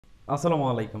আসসালামু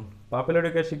আলাইকুম। পাপেল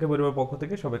এডুকেশন শিক্ষা পরিবারের পক্ষ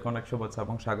থেকে সবাইকে অনেক শুভেচ্ছা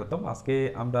এবং স্বাগতম। আজকে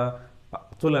আমরা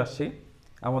চলে আসছি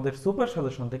আমাদের সুপার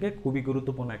সাজেশন থেকে খুবই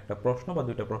গুরুত্বপূর্ণ একটা প্রশ্ন বা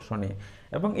দুইটা প্রশ্ন নিয়ে,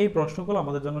 এবং এই প্রশ্নগুলো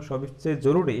আমাদের জন্য সবচেয়ে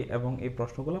জরুরি এবং এই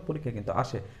প্রশ্নগুলো পরীক্ষা কিন্তু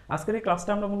আসে। আজকের এই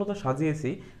ক্লাসটা আমরা মূলত সাজিয়েছি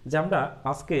যে আমরা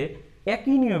আজকে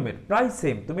একই নিয়মের প্রায়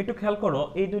সেম, তুমি একটু খেয়াল করো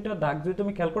এই দুইটা দাগ যদি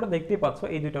তুমি খেয়াল করো দেখতেই পাচ্ছ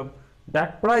এই দুইটা দাগ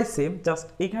প্রায় সেম, জাস্ট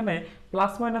এখানে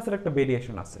প্লাস মাইনাসের একটা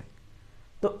ভেরিয়েশন আছে।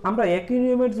 তো আমরা একই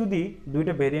নিয়মের যদি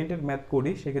দুইটা ভেরিয়েন্টের ম্যাথ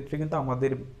করি সেক্ষেত্রে কিন্তু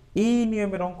আমাদের এই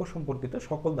নিয়মের অঙ্ক সম্পর্কিত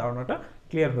সকল ধারণাটা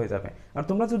ক্লিয়ার হয়ে যাবে। আর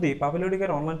তোমরা যদি পাপেল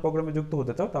এডুকেশন অনলাইন প্রোগ্রামে যুক্ত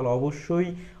হতে চাও তাহলে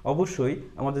অবশ্যই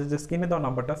আমাদের যে স্ক্রিনে দেওয়া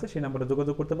নাম্বারটা আছে সেই নাম্বারে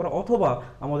যোগাযোগ করতে পারো, অথবা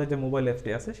আমাদের যে মোবাইল অ্যাপসটি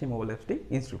আছে সেই মোবাইল অ্যাপসটি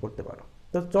ইনস্টল করতে পারো।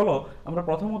 তো চলো আমরা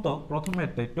প্রথম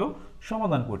ম্যাথটা একটু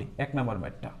সমাধান করি, 1 নম্বর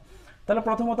ম্যাথটা। তাহলে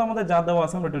প্রথমত আমাদের যা দেওয়া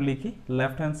আছে আমরা একটু লিখি।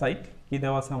 লেফট হ্যান্ড সাইড কি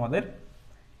দেওয়া আছে আমাদের,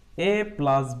 a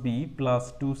plus b plus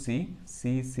 2c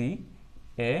c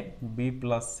a b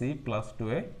plus c plus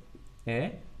 2a a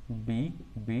b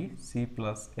b c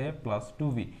plus a plus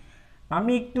 2b।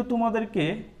 আমি একটু তোমাদেরকে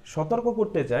সতর্ক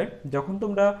করতে চাই, যখন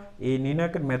তোমরা এই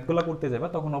নির্ণায়কের ম্যাথগুলো করতে যাবে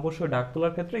তখন অবশ্যই ডাক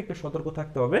তোলার ক্ষেত্রে একটু সতর্ক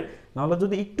থাকতে হবে। নাহলে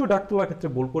যদি একটু ডাক তোলার ক্ষেত্রে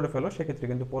ভুল করে ফেলো সেক্ষেত্রে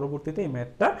কিন্তু পরবর্তীতে এই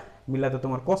ম্যাথটা মিলাতে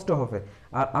তোমার কষ্ট হবে।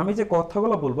 আর আমি যে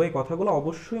কথাগুলো বলবো এই কথাগুলো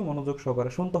অবশ্যই মনোযোগ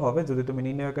সহকারে শুনতে হবে যদি তুমি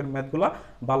নির্ণায়কের ম্যাথগুলো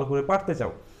ভালো করে পারতে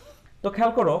চাও। তো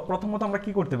খেয়াল করো, প্রথমত আমরা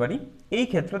কি করতে পারি, এই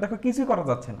ক্ষেত্রে দেখো কিছুই করা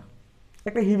যাচ্ছে না,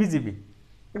 একটা হিবিজিবি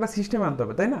একটা সিস্টেম আনতে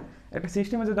হবে, তাই না? একটা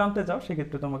সিস্টেমে যদি আনতে চাও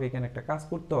সেক্ষেত্রে তোমাকে এখানে একটা কাজ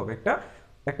করতে হবে, একটা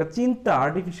একটা চিন্তা,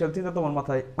 আর্টিফিশিয়াল চিন্তা তোমার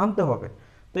মাথায় আনতে হবে।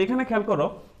 তো এখানে খেয়াল করো,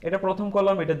 এটা প্রথম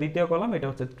কলাম, এটা দ্বিতীয় কলাম, এটা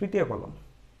হচ্ছে তৃতীয় কলাম,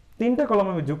 তিনটা কলাম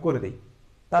আমি যোগ করে দিই,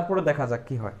 তারপরে দেখা যাক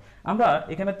কি হয়। আমরা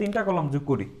এখানে তিনটা কলাম যোগ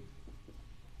করি,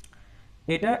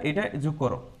 এটা এটা যোগ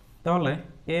করো, তাহলে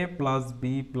a plus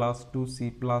B plus 2c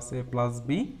plus a plus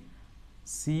B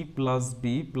c plus b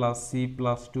plus c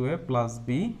plus 2a plus b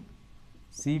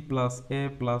c plus a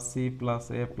plus c plus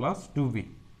a plus 2b।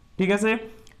 ঠিক আছে,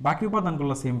 বাকি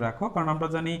উপাদানগুলো সেম রাখো, কারণ আমরা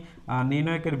জানি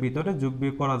নির্ণায়কের ভিতরে যোগ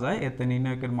বিয়োগ করা যায়, এতে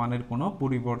নির্ণায়কের মানের কোনো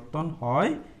পরিবর্তন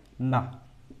হয় না।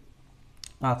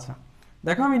 আচ্ছা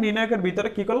দেখো, আমি নির্ণায়কের ভিতরে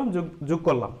কি করলাম, যোগ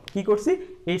করলাম। কি করছি,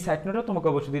 এই সাইড নোটটা তোমাকে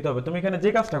অবশ্যই দিতে হবে। তুমি এখানে যে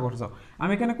কাজটা করছো,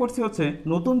 আমি এখানে করছি হচ্ছে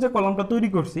নতুন যে কলামটা তৈরি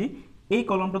করছি, এই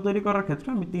কলামটা তৈরি করার ক্ষেত্রে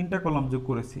আমি তিনটা কলাম যোগ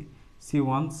করেছি,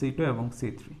 C1 C2 এবং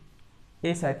C3।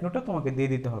 এই সাইড নোটটা তোমাকে দিয়ে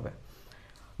দিতে হবে।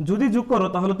 যদি যোগ করো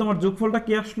তাহলে তোমার যোগফলটা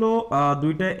কি আসলো,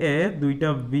 দুইটা এ দুইটা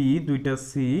বি দুইটা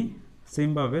সি,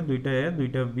 সেমভাবে দুইটা এ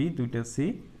দুইটা বি দুইটা সি,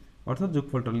 অর্থাৎ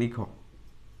যোগফলটা লিখো।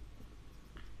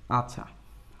 আচ্ছা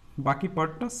বাকি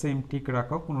পার্টটা সেম ঠিক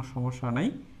রাখো, কোনো সমস্যা নেই।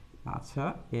 আচ্ছা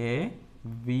A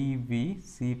V V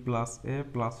C plus A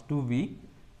plus 2b।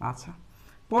 আচ্ছা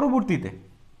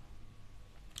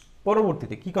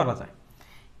পরবর্তীতে কি করা যায়,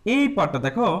 এই পার্টটা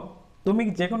দেখো, তুমি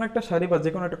যে কোনো একটা সারি বা যে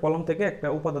কোনো একটা কলম থেকে একটা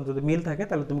উপাদান যদি মিল থাকে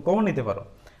তাহলে তুমি কমন নিতে পারো।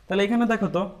 তাহলে এখানে দেখো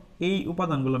তো এই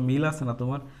উপাদানগুলো মিল আছে না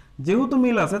তোমার, যেহেতু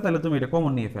মিল আছে তাহলে তুমি এটা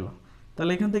কমন নিয়ে ফেলো।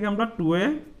 তাহলে এখান থেকে আমরা 2a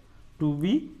 2b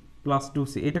প্লাস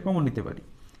 2c এটা কমন নিতে পারি।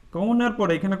 কমন নেওয়ার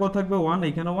পরে এখানে কত থাকবে, 1,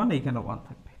 এখানে 1, এখানে 1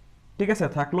 থাকবে। ঠিক আছে,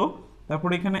 থাকলো।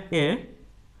 তারপরে এখানে a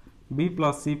b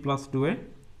plus c plus 2a,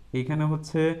 এইখানে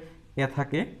হচ্ছে a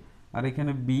থাকে, আর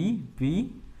এখানে b b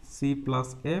c plus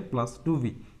a plus 2b,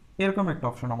 এরকম একটা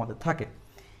অপশন আমাদের থাকে।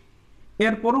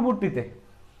 এর পরবর্তীতে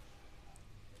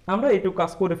আমরা এইটুকু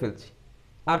কাজ করে ফেলছি,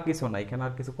 আর কিছু না, এখানে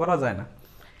আর কিছু করা যায় না।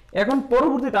 এখন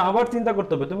পরবর্তীতে আবার চিন্তা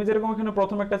করতে হবে, তুমি যেরকম এখানে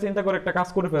প্রথম একটা চিন্তা করে একটা কাজ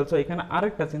করে ফেলছো, এখানে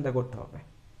আরেকটা চিন্তা করতে হবে,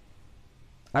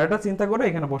 আর এটা চিন্তা করে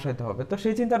এখানে বসাইতে হবে। তো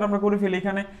সেই চিন্তাটা আমরা করে ফেলি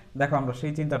এখানে, দেখো আমরা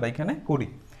সেই চিন্তাটা এখানে করি।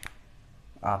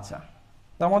 আচ্ছা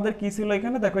তো আমাদের কি ছিল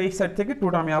এখানে, দেখো এই সাইড থেকে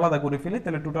টুটা আমি আলাদা করে ফেলি,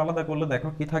 তাহলে টুটা আলাদা করলে দেখো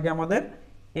কি থাকে আমাদের,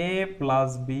 a plus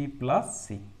B plus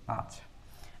C. আচ্ছা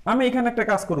আমি এখানে একটা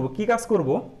কাজ করব, কি কাজ করব,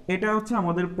 এটা হচ্ছে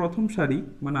আমাদের প্রথম সারি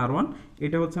মানে R1,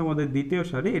 এটা হচ্ছে আমাদের দ্বিতীয়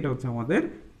সারি, এটা হচ্ছে আমাদের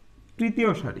তৃতীয়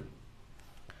সারি।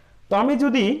 তো আমি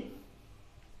যদি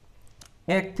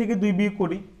 1 থেকে 2 বিয়োগ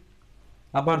করি,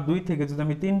 আবার 2 থেকে যদি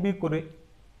আমি 3 বিয়োগ করে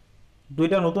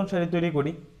দুইটা নতুন সারি তৈরি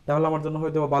করি তাহলে আমার জন্য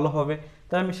হয়তো ভালো হবে।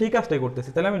 তাহলে আমি সেই কাজটাই করতেছি।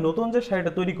 তাহলে আমি নতুন যে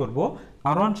সারিটা তৈরি করব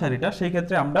R1 সারিটা, সেই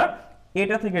ক্ষেত্রে আমরা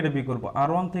এটা থেকে এটা বিয়োগ করব,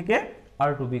 R1 থেকে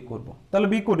R2 বিয়োগ করব। তাহলে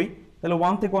বিয়োগ করি, তাহলে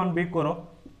 1 থেকে 1 বিয়োগ করো,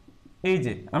 এই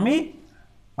যে আমি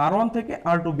R1 থেকে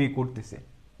R2 বিয়োগ করতেছি।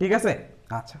 ঠিক আছে,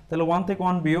 আচ্ছা তাহলে 1 থেকে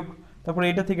 1 বিয়োগ, তারপরে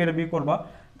এটা থেকে এটা বিয়োগ করবা,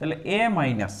 তাহলে a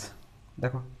মাইনাস,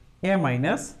 দেখো a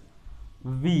minus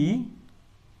v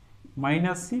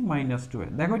minus C minus 2a।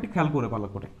 দেখো একটু খেয়াল করে ভালো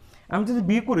করে, আমি যদি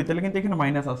বি করি তাহলে কিন্তু এখানে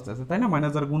মাইনাস আসতেছে, তাই না?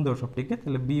 মাইনাস আর গুণ দেওয়া সব ঠিক,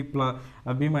 তাহলে B plus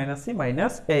B minus C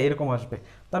minus এ এরকম আসবে।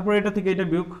 তারপর এটা থেকে এটা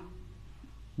বিয়োগ,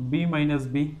 বি মাইনাস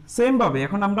বি। সেম ভাবে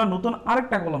এখন আমরা নতুন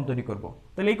আরেকটা কলাম তৈরি করব।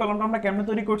 তাহলে এই কলামটা আমরা কেমনে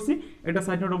তৈরি করছি, এটা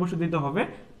সাইড নোট অবশ্যই দিতে হবে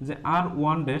যে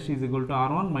r1 dash is equal to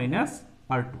r1 minus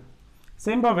r2।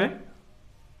 Same ভাবে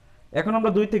এখন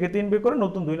আমরা 2 থেকে 3 বিয়োগ করে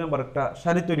নতুন 2 নাম্বার একটা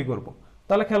সারি তৈরি করব।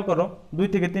 তাহলে খেয়াল করো 2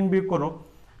 থেকে 3 বিয়োগ করো,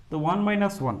 তো 1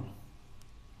 minus 1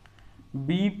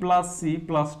 B plus C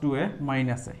plus 2a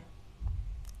minus a।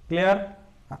 Clear?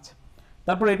 আচ্ছা,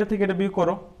 তারপর এটা থেকে এটা বিয়োগ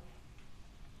করো,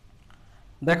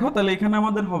 দেখো তাহলে এখানে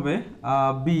আমাদের হবে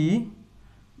বি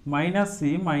মাইনাস সি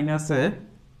মাইনাস এ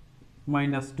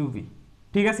মাইনাস 2b।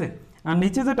 ঠিক আছে, আর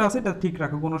নিচে যেটা আছে এটা ঠিক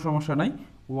রাখো, কোনো সমস্যা নাই।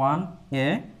 1a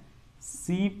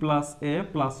সি প্লাস এ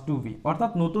প্লাস 2b,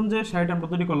 অর্থাৎ নতুন যে সারিটা আমরা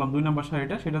তৈরি করলাম 2 নম্বর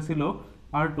সারিটা, সেটা ছিল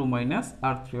r2 মাইনাস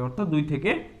r3, অর্থাৎ 2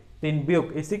 থেকে 3 বিয়োগ।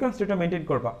 এই সিকোয়েন্সটা মেনটেন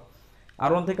করবা,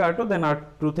 r1 থেকে r2 দেন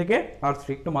r2 থেকে r3,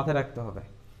 একটু মাথায় রাখতে হবে।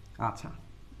 আচ্ছা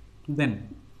দেন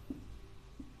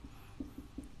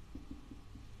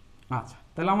আচ্ছা,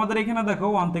 তাহলে আমাদের এখানে দেখো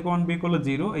 1 থেকে 1 বিয়োগ করলে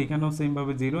 0, এইখানেও সেম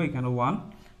ভাবে 0, এখানে 1,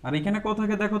 আর এখানে কত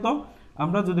থাকে দেখো তো,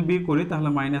 আমরা যদি বিয়োগ করি তাহলে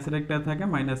মাইনাসের একটা থাকে,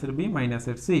 মাইনাসের বি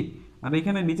মাইনাসের সি, আর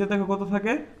এখানে নিচে দেখো কত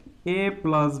থাকে, a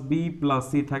plus B plus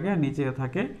C থাকে, আর নিচে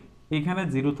থাকে, এখানে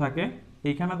 0 থাকে,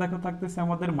 এখানে দেখো থাকতেছে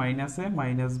আমাদের মাইনাস এ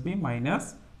মাইনাস বি মাইনাস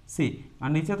সি, আর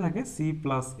নিচে থাকে সি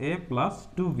প্লাস এ প্লাস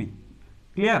 2b।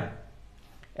 ক্লিয়ার?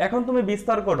 এখন তুমি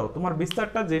বিস্তার করো, তোমার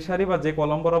বিস্তারটা যে সারি বা যে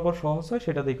কলাম বরাবর সহজ হয়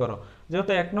সেটা দিয়ে করো।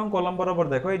 যেহেতু 1 নং কলাম বরাবর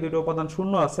দেখো এই দুটো উপাদান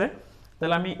শূন্য আছে,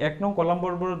 তাহলে আমি 1 নং কলাম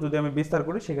বরাবর যদি আমি বিস্তার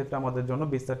করি সেক্ষেত্রে আমাদের জন্য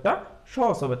বিস্তারটা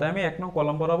সহজ হবে, তাই আমি 1 নং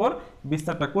কলাম বরাবর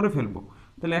বিস্তারটা করে ফেলবো।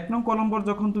 তাহলে 1 নং কলাম বরাবর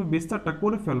যখন তুমি বিস্তারটা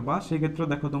করে ফেলবা সেক্ষেত্রে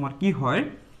দেখো তোমার কি হয়,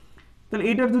 তাহলে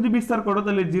এইটার যদি বিস্তার করো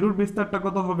তাহলে জিরোর বিস্তারটা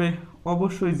কত হবে,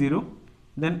 অবশ্যই 0,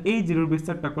 দেন এই জিরোর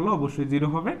বিস্তারটা করলে অবশ্যই 0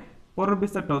 হবে, পরের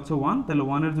বিস্তারটা হচ্ছে 1, তাহলে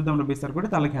 1 এর যদি আমরা বিস্তার করি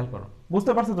তাহলে খেয়াল করো,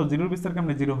 বুঝতে পারছো তো জিরোর বিস্তার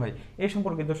কেমনে 0 হয়। এই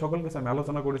সম্পর্কে কিন্তু সকল কিছু আমি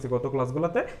আলোচনা করেছি গত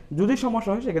ক্লাসগুলোতে, যদি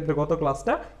সমস্যা হয় সেক্ষেত্রে গত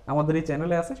ক্লাসটা আমাদের এই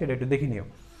চ্যানেলে আছে, সেটা একটু দেখে নিও।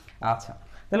 আচ্ছা,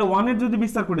 তাহলে 1 এর যদি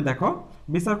বিস্তার করি, দেখো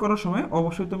বিস্তার করার সময়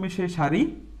অবশ্যই তুমি সেই সারি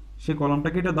সেই কলমটা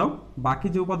কেটে দাও, বাকি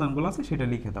যে উপাদানগুলো আছে সেটা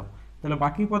লিখে দাও। তাহলে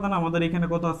বাকি উপাদান আমাদের এখানে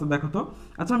কত আছে দেখো তো।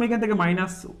 আচ্ছা, আমি এখান থেকে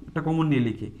মাইনাসটা কমন নিয়ে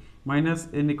লিখি, মাইনাস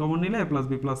এ কমন নিলে a plus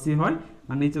B plus C হয়,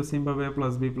 আর নিচেও সেমভাবে a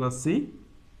plus B plus C,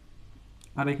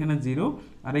 আর এখানে 0,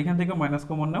 আর এখান থেকে মাইনাস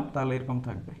কমন নাও, তাহলে এরকম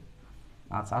থাকবে।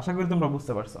 আচ্ছা, আশা করি তোমরা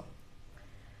বুঝতে পারছো।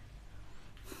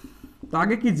 তো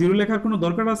আগে কি 0 লেখার কোনো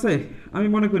দরকার আছে? আমি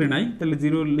মনে করি নাই, তাহলে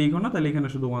 0 লিখো না, তাহলে এখানে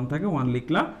শুধু 1 থাকে, 1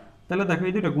 লিখলা। তাহলে দেখো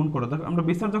এই দুটো গুণ করো, দেখো আমরা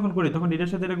বিস্তার যখন করি তখন এটার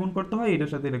সাথে এটা গুণ করতে হয়,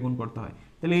 এটার সাথে এটা গুণ করতে হয়,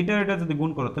 তাহলে এটা যদি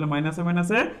গুণ করো তাহলে মাইনাসে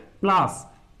মাইনাসে plus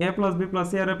a plus B plus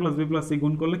C, R a plus B plus C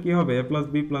গুণ করলে কি হবে, a plus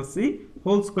B plus C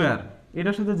whole square,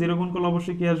 এটার সাথে 0 গুণ করলে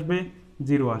অবশ্যই কি আসবে,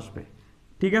 0 আসবে।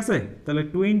 ঠিক আছে, তাহলে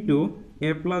 2 into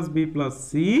a plus B plus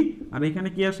C, আর এখানে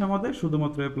কি আসে আমাদের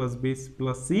শুধুমাত্র a plus B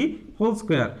plus C whole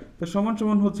square, তো সমান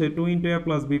সমান হচ্ছে 2 into a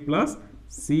plus B plus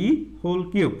C whole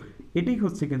cube. এটাই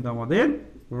হচ্ছে কিন্তু আমাদের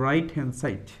রাইট হ্যান্ড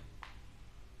সাইড।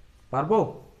 পারবো?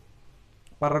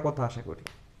 পারার কথা আশা করি।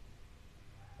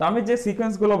 তো আমি যে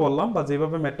সিকোয়েন্সগুলো বললাম বা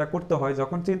যেভাবে ম্যাথটা করতে হয়,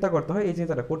 যখন চিন্তা করতে হয় এই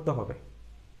চিন্তাটা করতে হবে,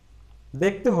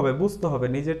 দেখতে হবে, বুঝতে হবে,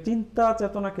 নিজের চিন্তা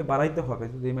চেতনাকে বাড়াইতে হবে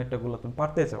যদি এই ম্যাথটাগুলো তুমি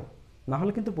পারতে চাও, না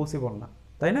হলে কিন্তু পসিবল না,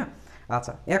 তাই না?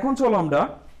 আচ্ছা, এখন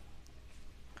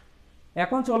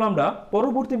চলো আমরা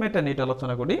পরবর্তী ম্যাথটা নিয়ে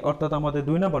আলোচনা করি, অর্থাৎ আমাদের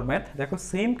 2 নম্বর ম্যাথ। দেখো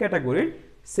সেম ক্যাটাগরির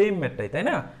সেম ম্যাথটাই, তাই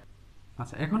না?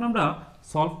 আচ্ছা, এখন আমরা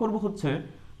সলভ করব হচ্ছে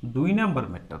 2 নম্বর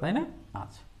ম্যাথটা, তাই না?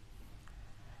 আচ্ছা,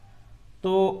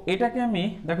 তো এটাকে আমি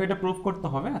দেখো এটা প্রুফ করতে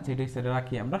হবে। আচ্ছা, এটা সাইডে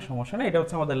রাখি আমরা, সমস্যা নেই। এটা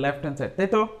হচ্ছে আমাদের লেফট হ্যান্ড সাইড, তাই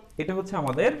তো? এটা হচ্ছে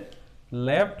আমাদের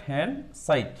লেফট হ্যান্ড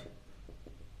সাইড,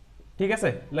 ঠিক আছে?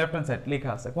 লেফট হ্যান্ড সাইড লেখা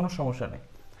আছে, কোনো সমস্যা নেই।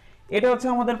 এটা হচ্ছে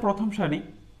আমাদের প্রথম সারি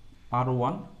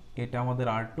r1, এটা আমাদের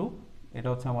r2, এটা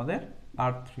হচ্ছে আমাদের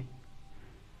r3।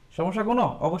 সমস্যা কোনো?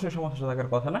 অবশ্যই সমস্যা থাকার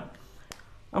কথা না,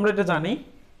 আমরা এটা জানি।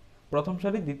 প্রথম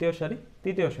সারি, দ্বিতীয় সারি,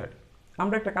 তৃতীয় সারি।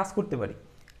 আমরা একটা কাজ করতে পারি,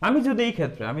 আমি যদি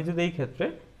এই ক্ষেত্রে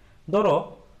ধরো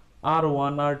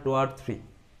r1 r2 r3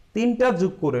 তিনটা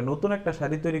যোগ করে নতুন একটা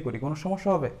সারি তৈরি করি, কোনো সমস্যা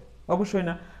হবে? অবশ্যই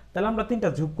না। তাহলে আমরা তিনটা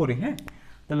যোগ করি, হ্যাঁ?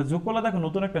 তাহলে যোগ করলে দেখো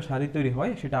নতুন একটা সারি তৈরি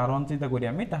হয়, সেটা r1 চিন্তা করি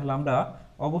আমি, তাহলে আমরা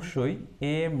অবশ্যই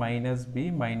a minus B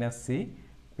minus C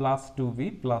plus 2b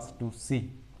plus 2c,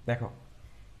 দেখো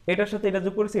এটার সাথে এটা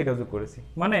যোগ করেছি, এটা যোগ করেছি,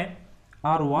 মানে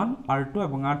r1 r2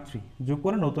 এবং r3 যোগ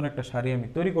করে নতুন একটা সারি আমি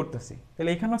তৈরি করতেছি। তাহলে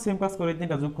এখানেও সেম কাজ করে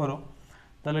তিনটা যোগ করো,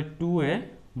 তাহলে 2a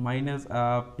minus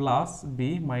plus B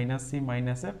minus C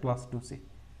minus এ প্লাস 2c,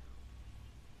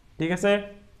 ঠিক আছে?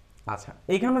 আচ্ছা,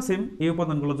 এইখানে সেম এই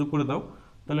উপাদানগুলো যোগ করে দাও,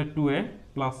 তাহলে 2a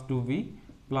plus 2b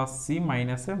plus C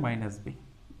minus এ মাইনাস বি।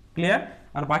 ক্লিয়ার?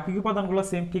 আর বাকি উপাদানগুলো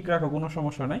সেম ঠিক রাখো, কোনো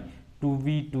সমস্যা নাই। 2b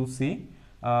 2c,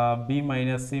 B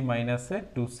minus C minus এ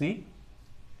 2c,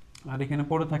 আর এখানে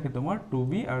পড়ে থাকে তোমার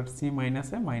 2b R c minus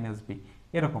a minus b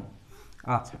এরকম।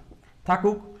 আচ্ছা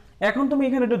থাকুক। এখন তুমি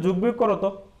এখানে একটু যোগ বিয়োগ করো তো,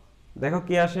 দেখো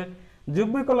কি আসে। যোগ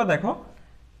বিয়োগ করলে দেখো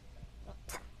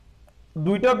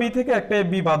দুইটা বি থেকে একটা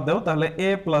বি বাদ দাও, তাহলে এ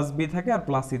প্লাস বি থাকে আর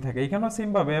প্লাস সি থাকে। এখানেও সেম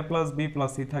ভাবে এ প্লাস বি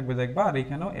প্লাস সি থাকবে দেখবা, আর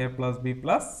এখানেও এ প্লাস বি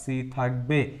প্লাস সি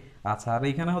থাকবে। আচ্ছা, আর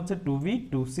এখানে হচ্ছে 2b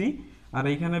 2c, আর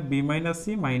এখানে b মাইনাস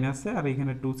সি মাইনাস এ, আর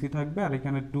এখানে 2c থাকবে, আর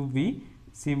এখানে 2b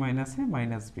c মাইনাস এ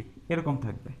মাইনাস b এরকম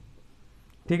থাকবে।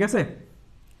 ঠিক আছে,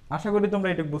 আশা করি তোমরা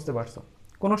এটুকু বুঝতে পারছো,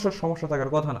 কোনো সমস্যা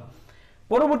থাকার কথা না।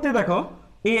 পরবর্তী দেখো,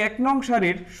 এই 1 নং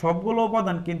সারির সবগুলো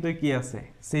উপাদান কিন্তু কি আছে,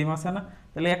 সেম আছে না?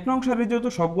 তাহলে 1 নং সারির যেহেতু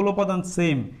সবগুলো উপাদান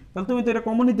সেম, তাহলে তুমি তো এটা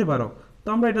কমন নিতে পারো। তো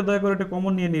আমরা এটা দয়া করে এটা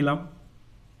কমন নিয়ে নিলাম।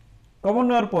 কমন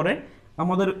নেওয়ার পরে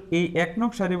আমাদের এই 1 নং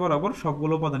সারি বরাবর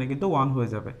সবগুলো উপাদানে কিন্তু 1 হয়ে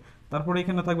যাবে। তারপরে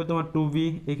এখানে থাকবে তোমার 2b,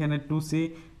 এখানে 2c,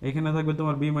 এখানে থাকবে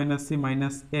তোমার b মাইনাস সি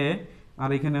মাইনাস এ, আর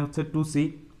এখানে হচ্ছে 2c,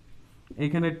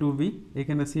 এখানে 2b,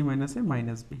 এখানে c মাইনাস এ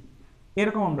মাইনাস b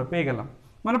এরকম আমরা পেয়ে গেলাম।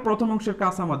 মানে প্রথম অংশের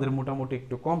কাজ আমাদের মোটামুটি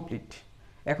একটু কমপ্লিট।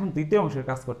 এখন দ্বিতীয় অংশের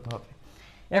কাজ করতে হবে।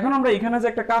 এখন আমরা এখানে যে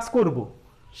একটা কাজ করব,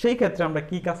 সেই ক্ষেত্রে আমরা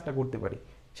কি কাজটা করতে পারি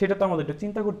সেটা তো আমাদের একটু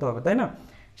চিন্তা করতে হবে, তাই না?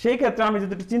 সেই ক্ষেত্রে আমি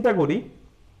যদি একটু চিন্তা করি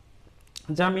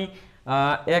যে আমি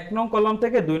 1 নং কলাম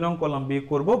থেকে 2 নং কলাম বিয়োগ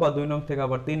করব, বা 2 নং থেকে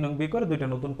আবার 3 নং বিয়োগ করে দুইটা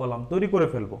নতুন কলাম তৈরি করে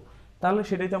ফেলবো, তাহলে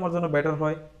সেটাই তো আমার জন্য বেটার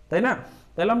হয়, তাই না?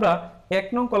 তাহলে আমরা 1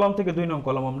 নং কলাম থেকে 2 নং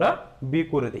কলাম আমরা বিয়োগ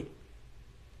করে দিই।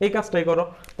 এই কাজটাই করো।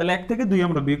 তাহলে 1 থেকে 2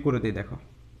 আমরা বিয়োগ করে দিই, দেখো।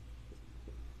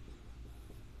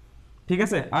 ঠিক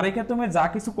আছে, আর এখানে তুমি যা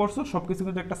কিছু করছো সবকিছু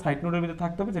কিন্তু একটা সাইড নোটের ভিতরে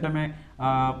থাকতে হবে, যেটা আমি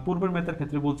পূর্বের ম্যাথের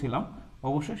ক্ষেত্রে বলছিলাম।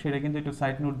 অবশ্যই সেটা কিন্তু একটু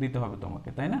সাইড নোট দিতে হবে তোমাকে,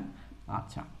 তাই না?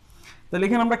 আচ্ছা, তাহলে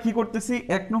এখানে আমরা কি করতেছি,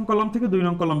 1 নং কলাম থেকে 2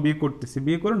 নং কলাম বিয়োগ করতেছি,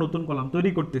 বিয়োগ করে নতুন কলাম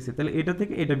তৈরি করতেছি। তাহলে এটা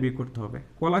থেকে এটা বিয়োগ করতে হবে।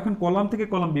 এখন কলাম থেকে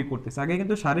কলাম বিয়োগ করতেছি। আগে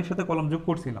কিন্তু সারির সাথে কলাম যোগ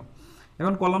করছিলাম,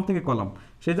 এখন কলাম থেকে কলাম।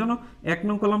 সেই জন্য 1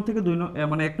 নং কলাম থেকে 2 নং,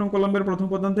 মানে 1 নং কলামের প্রথম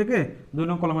উপাদান থেকে 2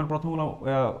 নং কলামের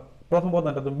প্রথম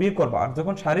উপাদানটা তুমি বিয়োগ করবা। আর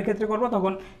যখন সারির ক্ষেত্রে করবা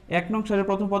তখন 1 নং সারির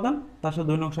প্রথম উপাদান তার সাথে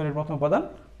 2 নং সারির প্রথম উপাদান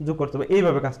যোগ করতে হবে।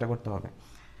 এইভাবে কাজটা করতে হবে।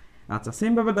 আচ্ছা,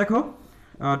 সেম ভাবে দেখো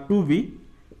 2b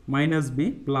minus B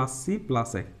plus C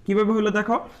plus এ কীভাবে হলো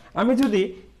দেখো। আমি যদি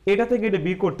এটা থেকে এটা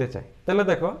বি করতে চাই, তাহলে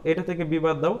দেখো এটা থেকে বি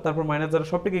বাদ দাও, তারপর মাইনাস দ্বারা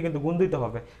সবটিকে কিন্তু গুণ দিতে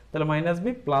হবে। তাহলে মাইনাস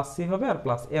বি প্লাস সি হবে আর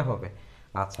প্লাস এ হবে।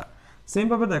 আচ্ছা, সেম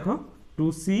ভাবে দেখো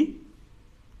 2c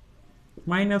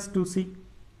মাইনাস 2c,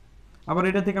 আবার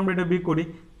এটা থেকে আমরা এটা বি করি,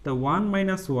 তো 1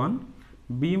 minus 1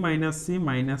 B minus C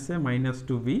minus এ মাইনাস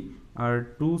 2b, আর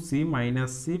 2c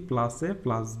মাইনাস সি প্লাস এ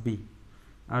প্লাস বি।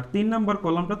 আর 3 নাম্বার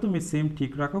কলামটা তুমি সেম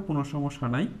ঠিক রাখো, কোনো সমস্যা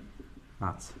নাই।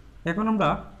 আচ্ছা, এখন আমরা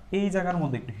এই জায়গার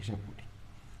মধ্যে একটু হিসাব করি।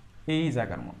 এই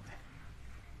জায়গার মধ্যে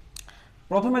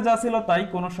প্রথমে যা ছিল তাই,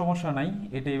 কোনো সমস্যা নাই,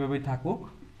 এটা এইভাবেই থাকুক।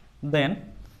 দেন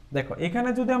দেখো এখানে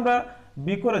যদি আমরা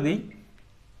বি করে দিই,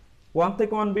 1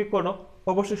 থেকে 1 বি করো,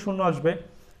 অবশ্যই শূন্য আসবে।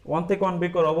 1 থেকে 1 বি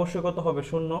করো, অবশ্যই কত হবে,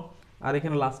 শূন্য। আর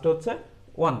এখানে লাস্টে হচ্ছে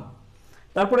 1।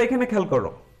 তারপরে এখানে খেয়াল করো,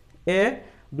 এ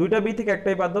দুইটা বি থেকে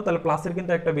একটাই বাদ দাও, তাহলে প্লাসের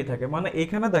কিন্তু একটা বি থাকে। মানে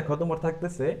এখানে দেখো তোমার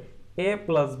থাকতেছে এ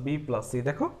প্লাস বি প্লাস সি,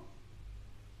 দেখো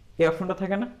এই অপশনটা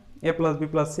থাকে না, এ প্লাস বি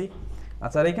প্লাস সি।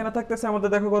 আচ্ছা, আর এখানে থাকতেছে আমাদের,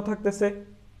 দেখো কত থাকতেছে,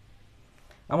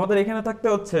 আমাদের এখানে থাকতে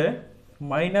হচ্ছে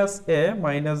মাইনাস এ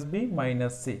মাইনাস বি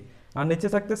মাইনাস সি, আর নিচে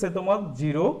থাকতেছে তোমার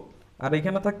 0। আর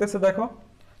এখানে থাকতেছে দেখো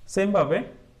সেম ভাবে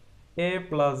এ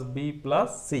প্লাস বি প্লাস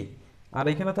সি, আর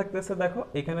এখানে থাকতেছে দেখো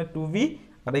এখানে 2b,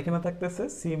 আর এখানে থাকতেছে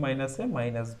সি মাইনাস এ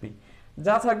মাইনাস বি।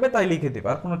 যা থাকবে তাই লিখে দেবে,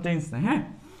 আর কোনো চেঞ্জ নেই। হ্যাঁ,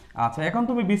 আচ্ছা, এখন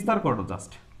তুমি বিস্তার করো।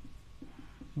 জাস্ট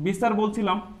বিস্তার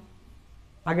বলছিলাম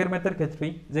আগের ম্যাথের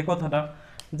ক্ষেত্রেই যে কথাটা,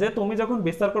 যে তুমি যখন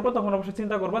বিস্তার করবে তখন অবশ্যই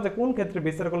চিন্তা করবা যে কোন ক্ষেত্রে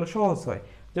বিস্তার করলে সহজ হয়।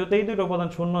 যেহেতু এই দুটো উপাদান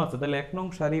শূন্য আছে, তাহলে 1 নং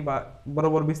সারি বা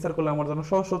বরাবর বিস্তার করলে আমার জন্য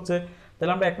সহজ হচ্ছে।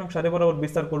 তাহলে আমরা 1 নং সারি বরাবর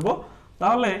বিস্তার করব।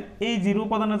 তাহলে এই 0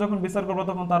 উপাদানে যখন বিস্তার করবো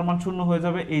তখন তার মান শূন্য হয়ে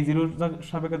যাবে। এই 0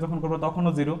 সাপেক্ষে যখন করবো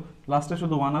তখনও 0, লাস্টে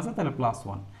শুধু 1 আছে, তাহলে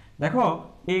 +1। দেখো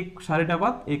এই সারিটা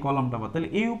বাদ, এই কলামটা বাদ, তাহলে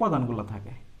এই উপাদানগুলো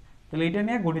থাকে। তাহলে এটা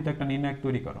নিয়ে গঠিত একটা নির্ণায়ক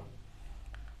তৈরি করো।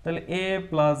 তাহলে a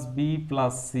plus B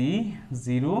plus C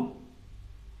 0,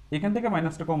 এখান থেকে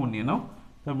মাইনাসটা কমন নিয়ে নাও,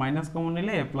 তো মাইনাস কমন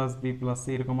নিলে a plus B plus C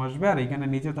এরকম আসবে, আর এখানে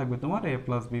নিচে থাকবে তোমার a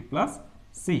plus B plus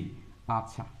C.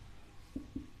 আচ্ছা,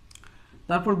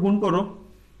 তারপর গুণ করো।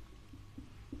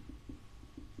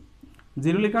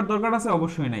 0 লেখার দরকার আছে,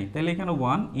 অবশ্যই নাই। তাহলে এখানে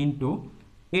 1 ইন্টু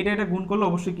এটা গুণ করলে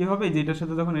অবশ্যই কি হবে, যেটার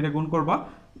সাথে যখন এটা গুণ করবা,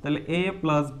 তাহলে a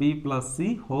plus B plus C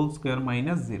whole square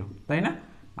minus 0, তাই না?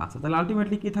 আচ্ছা, তাহলে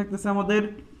আলটিমেটলি কি থাকতেছে আমাদের,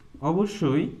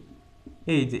 অবশ্যই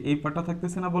এই যে এই পার্টটা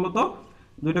থাকতেছে না, বলো তো,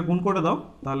 দুইটা গুণ করে দাও,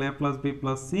 তাহলে a plus B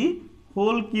plus C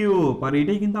whole cube. আর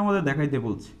এটাই কিন্তু আমাদের দেখাইতে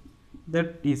বলছে, দ্যাট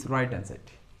ইজ রাইট অ্যান্সার।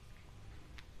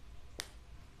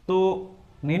 তো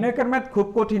নির্ণায়কের ম্যাথ খুব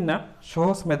কঠিন না,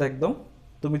 সহজ ম্যাথ একদম।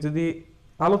 তুমি যদি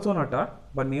আলোচনাটা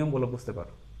বা নিয়মগুলো বুঝতে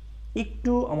পারো।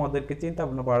 একটু আমাদেরকে চিন্তা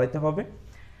ভাবনা বাড়াইতে হবে,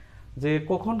 যে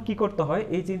কখন কি করতে হয়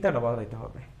এই চিন্তাটা বাড়াইতে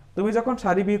হবে। তুমি যখন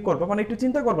সারি বিয়োগ করবে মানে একটু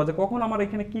চিন্তা করবা যে কখন আমার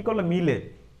এখানে কি করলে মিলে,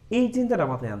 এই চিন্তাটা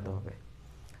মাথায় আনতে হবে,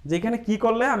 যে এখানে কি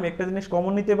করলে আমি একটা জিনিস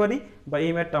কমন নিতে পারি বা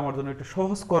এই ম্যাথটা আমার জন্য একটু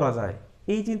সহজ করা যায়,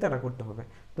 এই চিন্তাটা করতে হবে।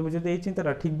 তুমি যদি এই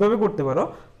চিন্তাটা ঠিকভাবে করতে পারো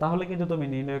তাহলে কিন্তু তুমি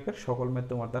নির্ণায়কের সকল ম্যাথ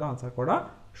তোমার দ্বারা আনসার করা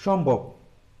সম্ভব।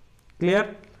 ক্লিয়ার?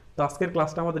 তো আজকের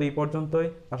ক্লাসটা আমাদের এই পর্যন্তই।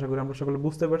 আশা করি আমরা সকলে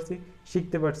বুঝতে পারছি,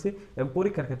 শিখতে পারছি এবং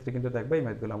পরীক্ষার ক্ষেত্রে কিন্তু দেখবে এই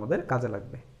ম্যাথগুলো আমাদের কাজে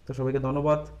লাগবে। তো সবাইকে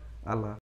ধন্যবাদ। আল্লাহ।